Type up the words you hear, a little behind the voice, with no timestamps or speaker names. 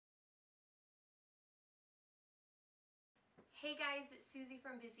Hey guys, it's Susie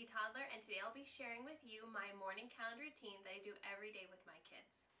from Busy Toddler, and today I'll be sharing with you my morning calendar routine that I do every day with my kids.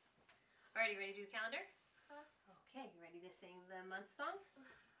 Alright, you ready to do calendar? Okay, you ready to sing the month song?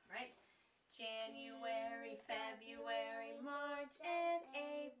 Alright. January, February, March, and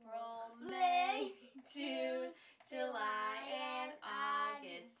April, May, June, July, and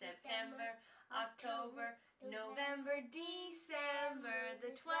August, September, October, November, December, the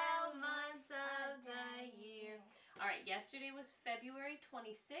 12 months of the year. Alright, yesterday was February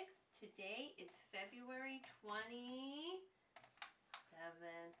 26th. Today is February 27th.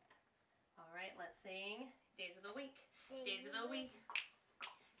 Alright, let's sing days of the week. Days of the week.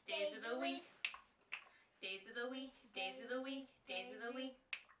 Days of the week. Days of the week. Days of the week. Days of the week.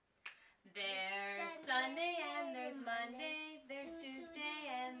 There's Sunday and there's Monday. There's Tuesday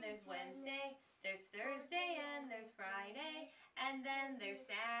and there's Wednesday. There's Thursday and there's Friday. And then there's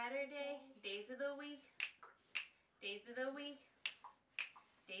Saturday. Days of the week. Days of the week.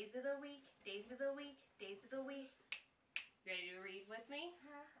 Days of the week. Days of the week. Days of the week. You ready to read with me?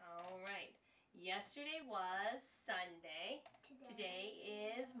 Alright. Yesterday was Sunday. Today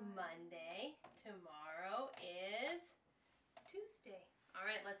is Monday. Tomorrow is Tuesday.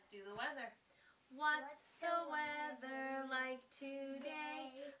 Alright, let's do the weather. What's the weather like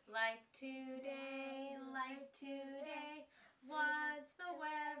today? Like today, like today. What's the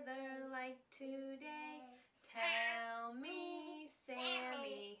weather like today? Tell me,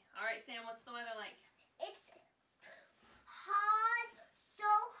 Sammy. Alright, Sam, what's the weather like? It's hard, so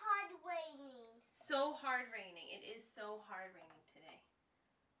hard raining. So hard raining. It is so hard raining today.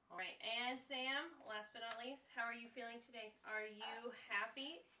 Alright, and Sam, last but not least, how are you feeling today? Are you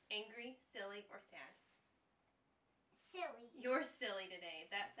happy, angry, silly, or sad? Silly. You're silly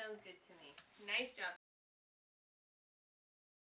today. That sounds good to me. Nice job.